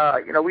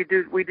 we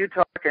do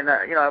talk, and,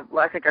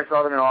 I think I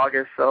saw them in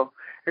August, so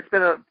it's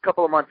been a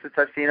couple of months since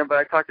I've seen them, but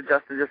I talked to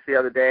Justin just the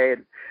other day,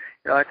 and,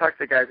 I talk to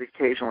the guys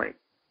occasionally.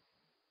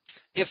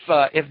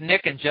 If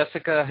Nick and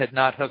Jessica had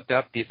not hooked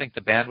up, do you think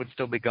the band would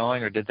still be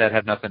going, or did that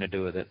have nothing to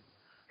do with it?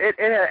 It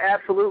had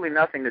absolutely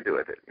nothing to do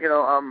with it.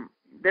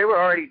 They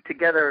were already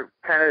together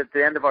kind of at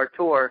the end of our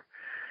tour,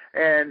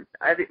 and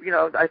I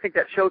think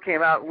that show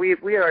came out. We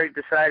had already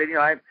decided.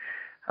 I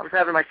was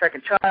having my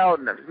second child,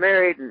 and I was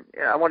married, and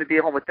I wanted to be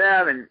at home with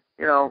them. And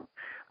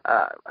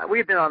we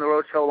had been on the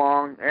road so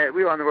long, and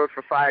we were on the road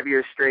for 5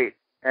 years straight,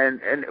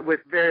 and with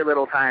very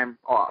little time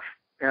off.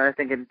 I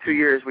think in 2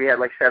 years we had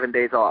like 7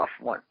 days off,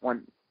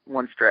 one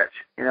stretch,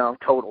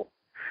 total.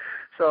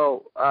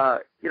 So,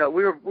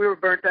 we were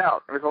burnt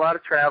out. There was a lot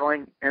of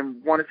traveling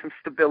and wanted some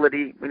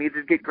stability. We needed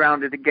to get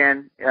grounded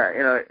again,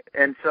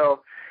 and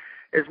so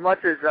as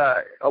much as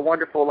a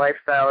wonderful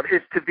lifestyle it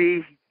is to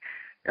be,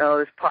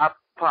 this pop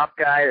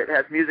guy that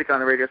has music on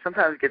the radio,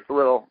 sometimes it gets a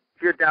little,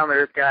 if you're a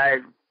down-to-earth guy,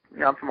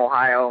 I'm from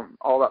Ohio,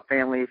 all up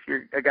family, if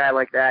you're a guy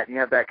like that and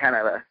you have that kind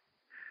of a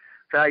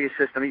value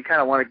system, you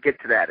kind of want to get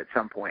to that at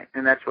some point,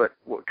 and that's what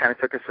kind of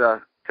took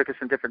us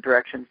in different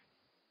directions.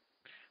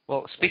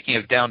 Well, speaking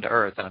of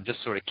down-to-earth, and I'm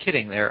just sort of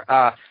kidding there,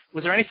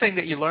 was there anything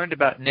that you learned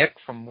about Nick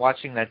from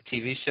watching that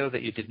TV show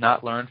that you did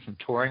not learn from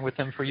touring with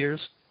him for years?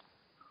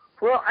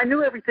 Well, I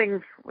knew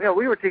everything.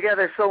 We were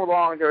together so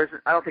long,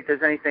 I don't think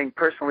there's anything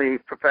personally,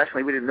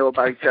 professionally we didn't know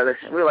about each other.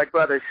 We were like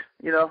brothers,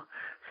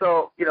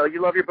 So,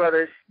 you love your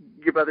brothers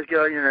get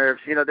on your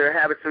nerves. There are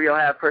habits that we all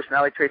have,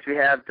 personality traits we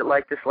have,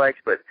 dislikes,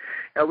 but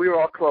we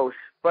were all close.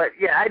 But,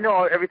 yeah, I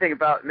know everything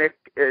about Nick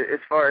as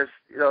far as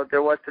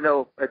there was to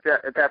know at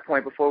that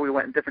point before we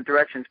went in different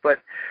directions. But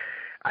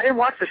I didn't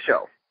watch the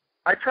show.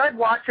 I tried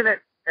watching it,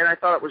 and I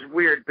thought it was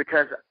weird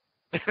because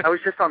I was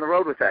just on the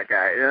road with that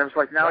guy, and I was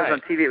like, now he's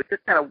on TV. It was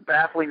just kind of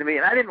baffling to me,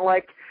 and I didn't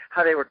like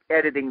how they were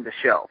editing the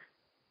show.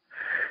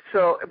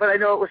 So, but I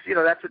know it was,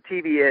 that's what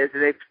TV is.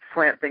 They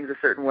plant things a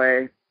certain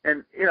way,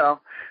 and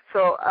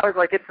so I was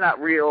like, it's not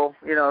real,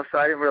 so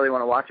I didn't really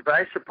want to watch it. But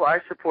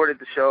I supported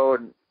the show,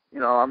 and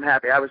I'm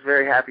happy. I was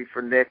very happy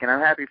for Nick, and I'm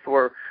happy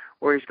for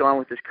where he's going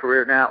with his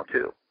career now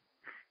too.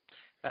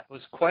 That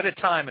was quite a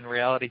time in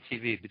reality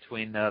TV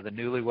between the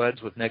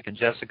Newlyweds with Nick and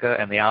Jessica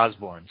and the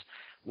Osbournes.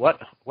 What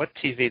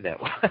TV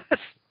that was.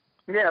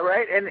 Yeah,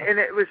 right. And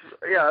it was,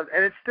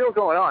 and it's still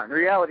going on. The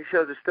reality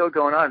shows are still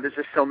going on. There's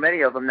just so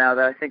many of them now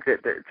that I think that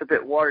it's a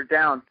bit watered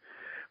down.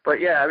 But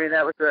yeah, I mean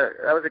that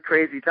was a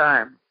crazy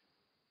time.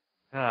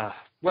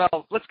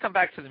 Well, let's come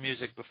back to the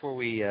music before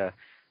we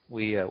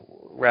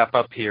wrap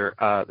up here.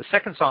 The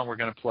second song we're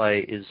going to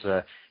play is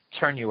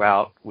Turn You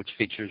Out, which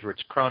features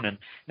Rich Cronin.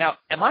 Now,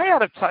 am I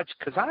out of touch?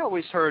 Because I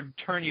always heard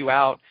Turn You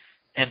Out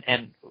and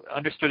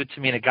understood it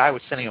to mean a guy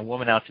was sending a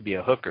woman out to be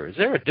a hooker. Is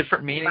there a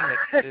different meaning?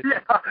 No,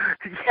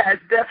 yeah,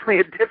 it's definitely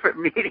a different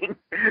meaning.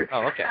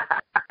 Oh, okay.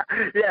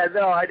 Yeah,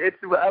 no, I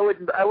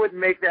wouldn't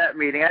make that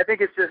meaning. I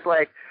think it's just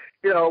like,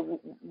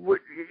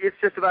 it's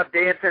just about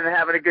dancing and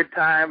having a good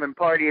time and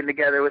partying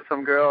together with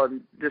some girl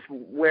and just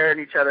wearing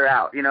each other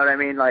out. You know what I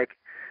mean? Like,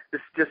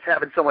 just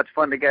having so much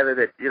fun together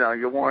that,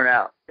 you're worn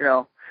out.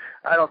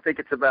 I don't think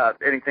it's about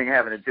anything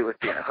having to do with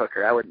being a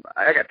hooker.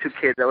 I got 2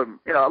 kids. I wouldn't,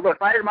 look,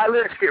 my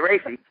lyrics get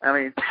racy. I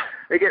mean,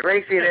 they get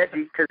racy and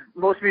edgy because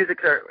most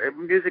music's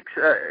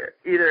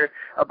either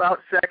about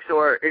sex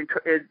or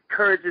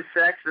encourages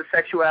sex or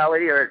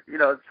sexuality or,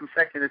 some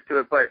sexiness to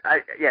it. But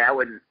I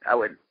wouldn't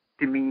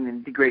demean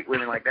and degrade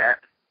women like that.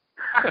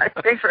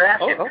 Thanks for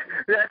asking. Oh.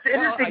 That's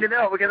interesting to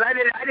know because I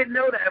didn't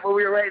know that when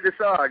we were writing the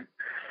song.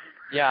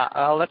 Yeah,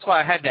 that's why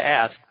I had to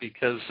ask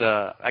because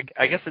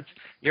I guess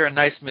you're a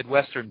nice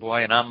Midwestern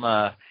boy, and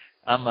I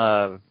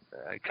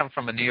come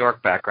from a New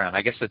York background.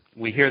 I guess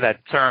we hear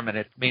that term and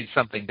it means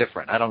something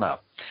different. I don't know.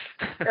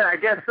 Yeah, I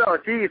guess so.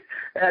 Geez,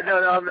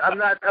 no, I'm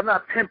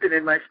not pimping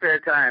in my spare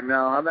time.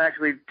 No, I'm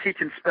actually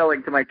teaching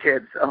spelling to my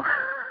kids. So.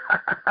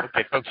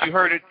 Okay, folks, you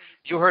heard it.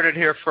 You heard it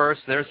here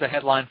first. There's the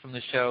headline from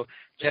the show: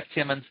 Jeff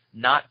Timmons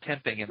not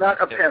pimping in not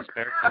his pimp.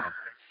 spare time.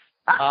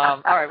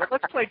 All right, well,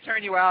 let's play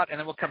Turn You Out, and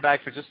then we'll come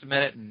back for just a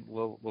minute, and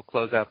we'll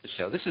close out the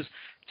show. This is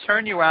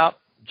Turn You Out,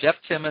 Jeff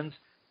Timmons,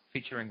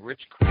 featuring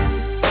Rich Cronin.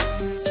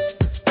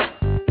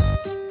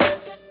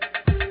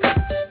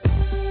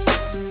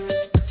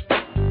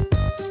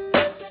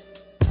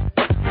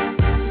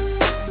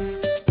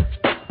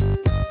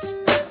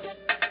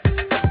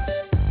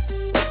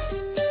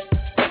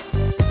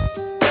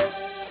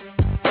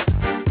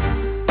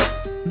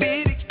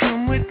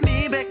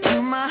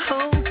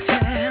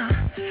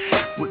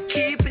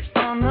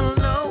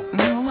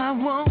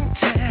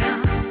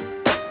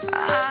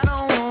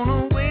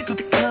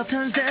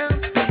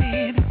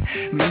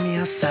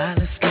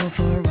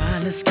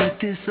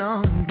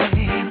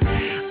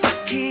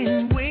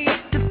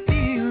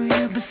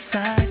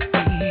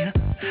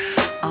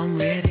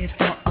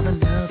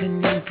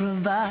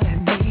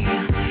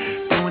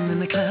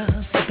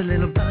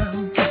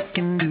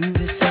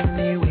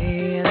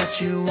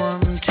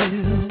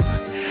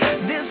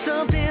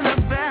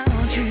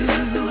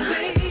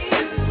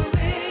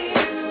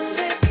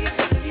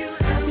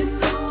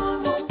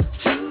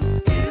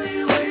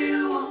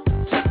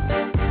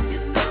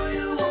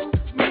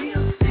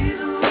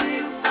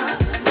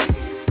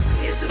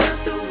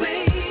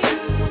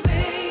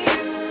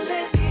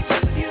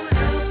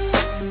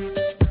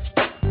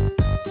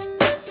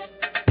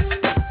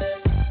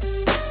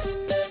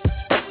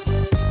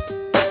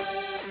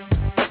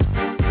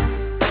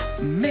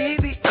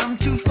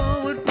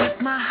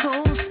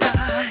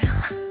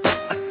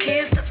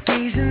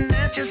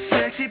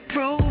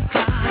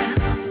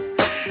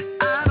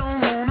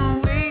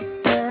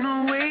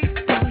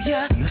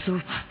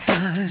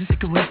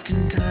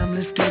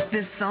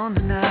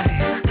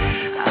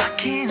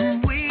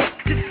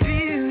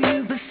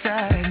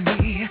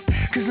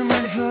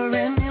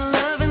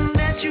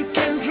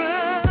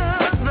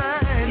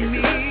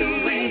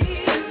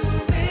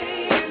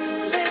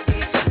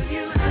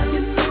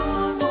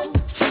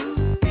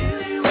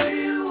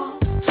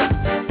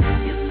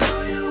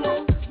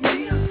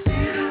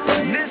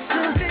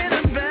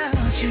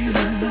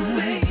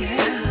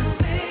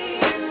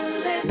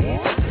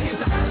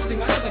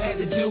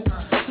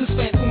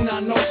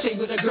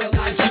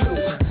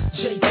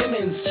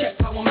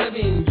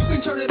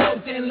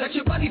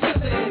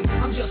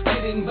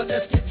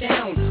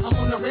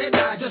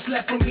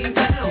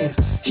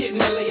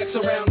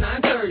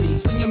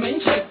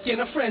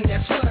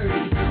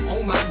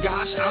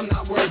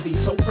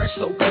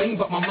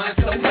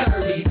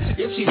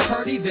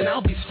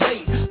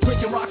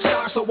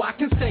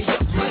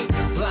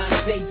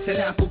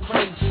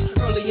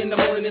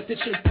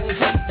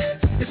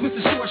 It's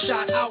Mr. Short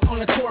Shot out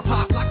on a tour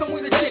pop. Like I'm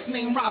with a chick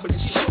named Robin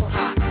and she's sure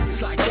hot.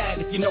 just like that,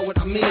 if you know what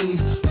I mean.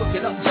 Look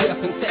it up, Jeff,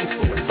 and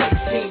thanks for the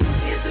 16.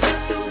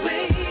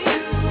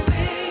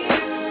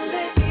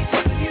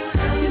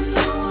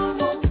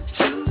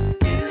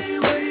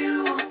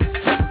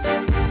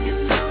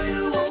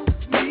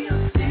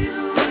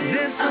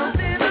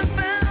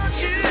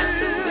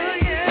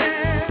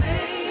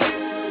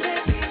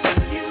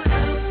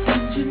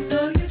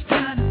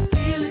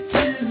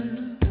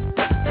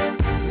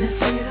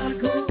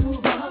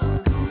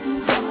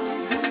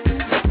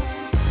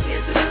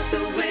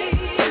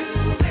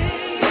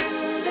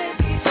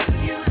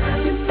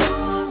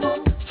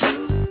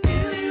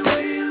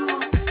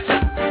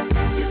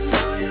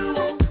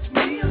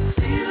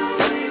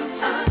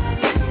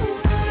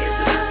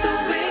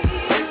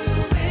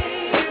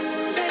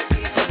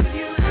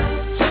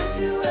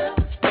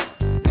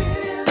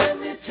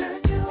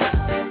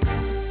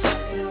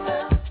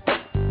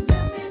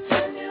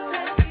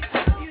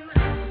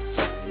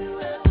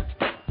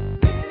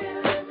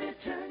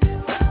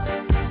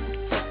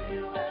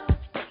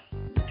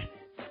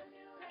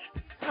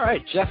 All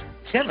right, Jeff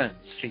Timmons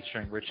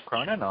featuring Rich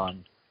Cronin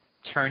on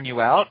Turn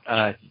You Out.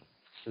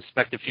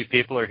 Suspect a few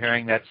people are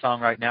hearing that song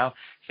right now,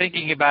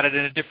 thinking about it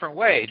in a different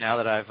way now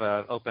that I've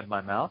opened my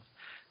mouth.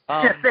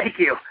 Thank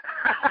you.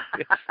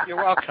 You're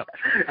welcome.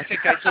 I think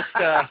I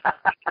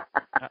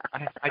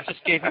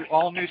just gave you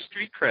all new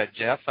street cred,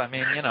 Jeff. I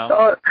mean, you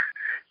know.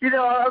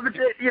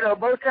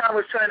 Motown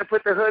was trying to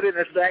put the hood in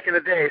us back in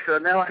the day, so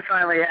now I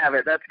finally have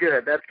it. That's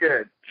good. That's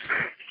good.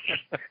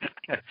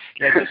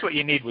 Yeah, that's what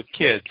you need with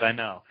kids, I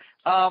know.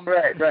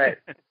 Right.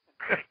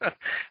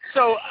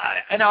 So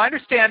now I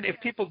understand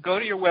if people go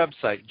to your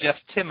website, Jeff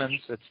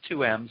Timmons, that's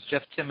 2 M's,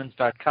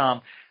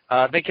 jefftimmons.com,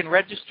 they can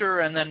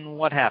register, and then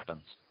what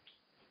happens?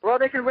 Well,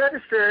 they can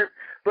register,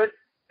 but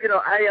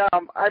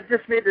I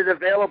just made it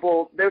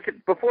available.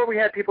 Before we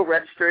had people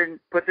register and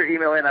put their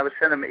email in, I would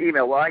send them an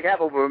email. Well, I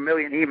have over 1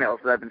 million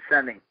emails that I've been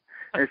sending,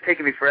 and it's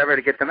taken me forever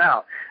to get them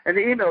out. And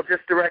the email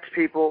just directs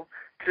people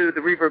to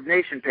the Reverb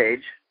Nation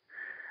page.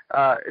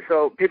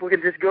 So people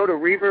can just go to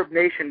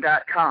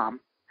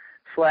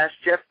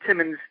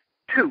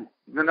reverbnation.com/JeffTimmons2,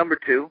 the number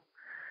 2.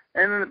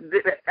 And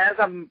as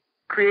I'm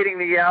creating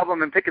the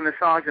album and picking the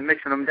songs and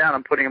mixing them down,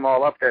 I'm putting them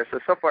all up there. So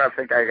far I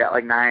think I got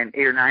like 8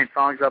 or 9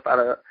 songs up out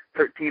of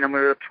 13. I'm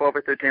going to 12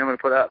 or 13 I'm going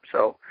to put up.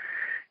 So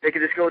they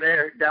can just go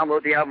there,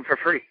 download the album for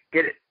free,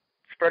 get it,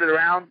 spread it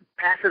around,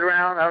 pass it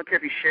around. I don't care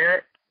if you share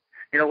it,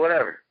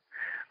 whatever.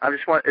 I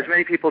just want as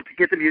many people to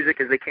get the music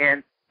as they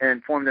can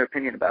and form their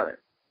opinion about it.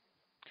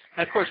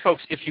 And, of course,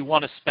 folks, if you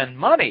want to spend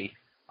money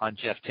on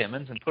Jeff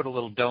Timmons and put a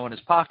little dough in his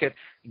pocket,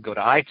 you can go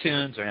to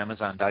iTunes or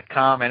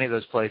Amazon.com, any of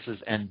those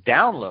places, and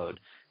download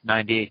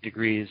 98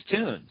 Degrees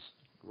tunes.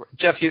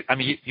 Jeff,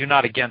 you're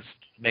not against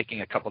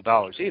making a couple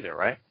dollars either,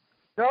 right?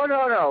 No.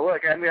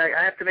 Look, I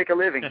have to make a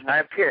living. I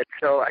have kids.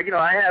 So,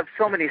 I have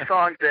so many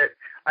songs that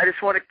I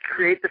just want to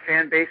create the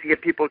fan base and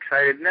get people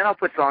excited, and then I'll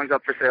put songs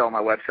up for sale on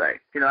my website.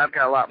 I've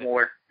got a lot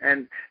more,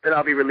 and that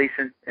I'll be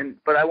releasing.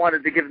 But I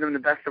wanted to give them the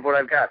best of what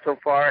I've got so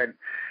far, and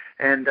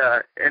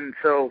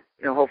so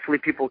hopefully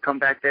people come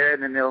back there,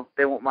 and then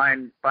they won't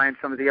mind buying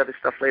some of the other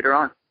stuff later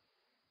on.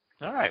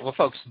 All right. Well,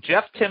 folks,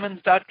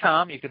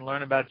 JeffTimmons.com. You can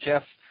learn about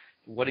Jeff,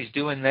 what he's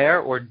doing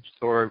there, or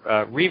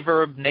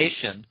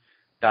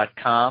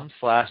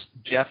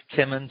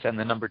ReverbNation.com/JeffTimmons and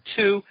the number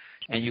 2,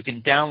 and you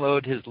can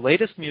download his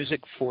latest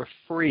music for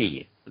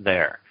free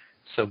there.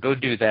 So go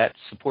do that.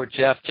 Support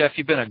Jeff. Jeff,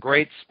 you've been a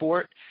great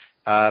sport,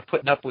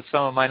 putting up with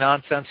some of my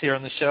nonsense here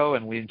on the show,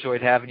 and we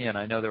enjoyed having you, and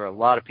I know there are a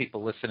lot of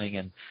people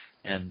listening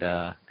and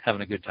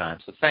having a good time.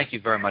 So thank you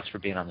very much for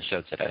being on the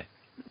show today.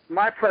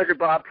 My pleasure,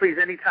 Bob. Please,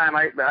 anytime.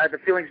 The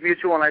feeling's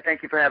mutual, and I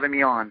thank you for having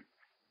me on.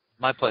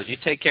 My pleasure. You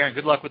take care, and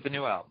good luck with the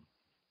new album.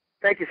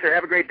 Thank you, sir.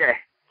 Have a great day.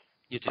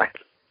 You too. Bye.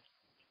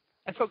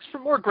 And, folks, for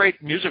more great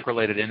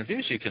music-related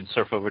interviews, you can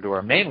surf over to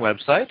our main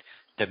website,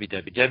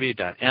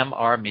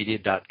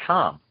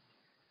 www.mrmedia.com.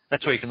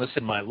 That's where you can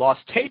listen to my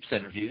Lost Tapes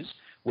interviews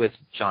with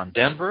John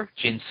Denver,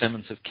 Gene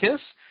Simmons of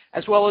KISS,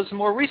 as well as a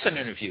more recent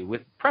interview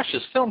with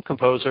precious film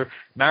composer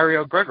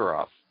Mario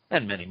Gregorov,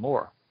 and many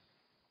more.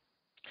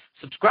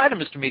 Subscribe to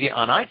Mr. Media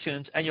on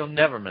iTunes, and you'll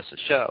never miss a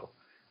show.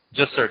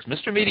 Just search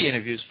Mr. Media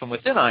Interviews from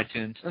within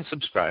iTunes and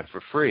subscribe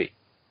for free.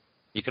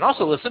 You can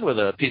also listen with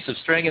a piece of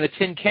string and a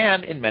tin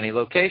can in many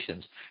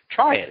locations.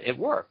 Try it. It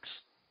works.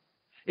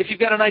 If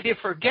you've got an idea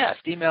for a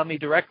guest, email me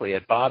directly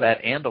at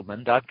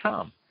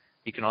bob@andelman.com.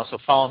 You can also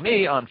follow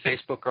me on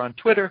Facebook or on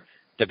Twitter,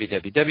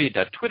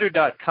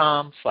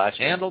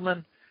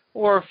 www.twitter.com/Andelman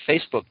or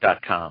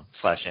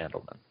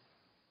facebook.com/Andelman.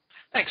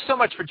 Thanks so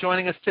much for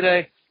joining us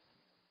today.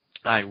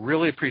 I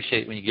really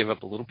appreciate when you give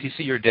up a little piece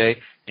of your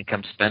day and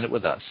come spend it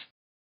with us.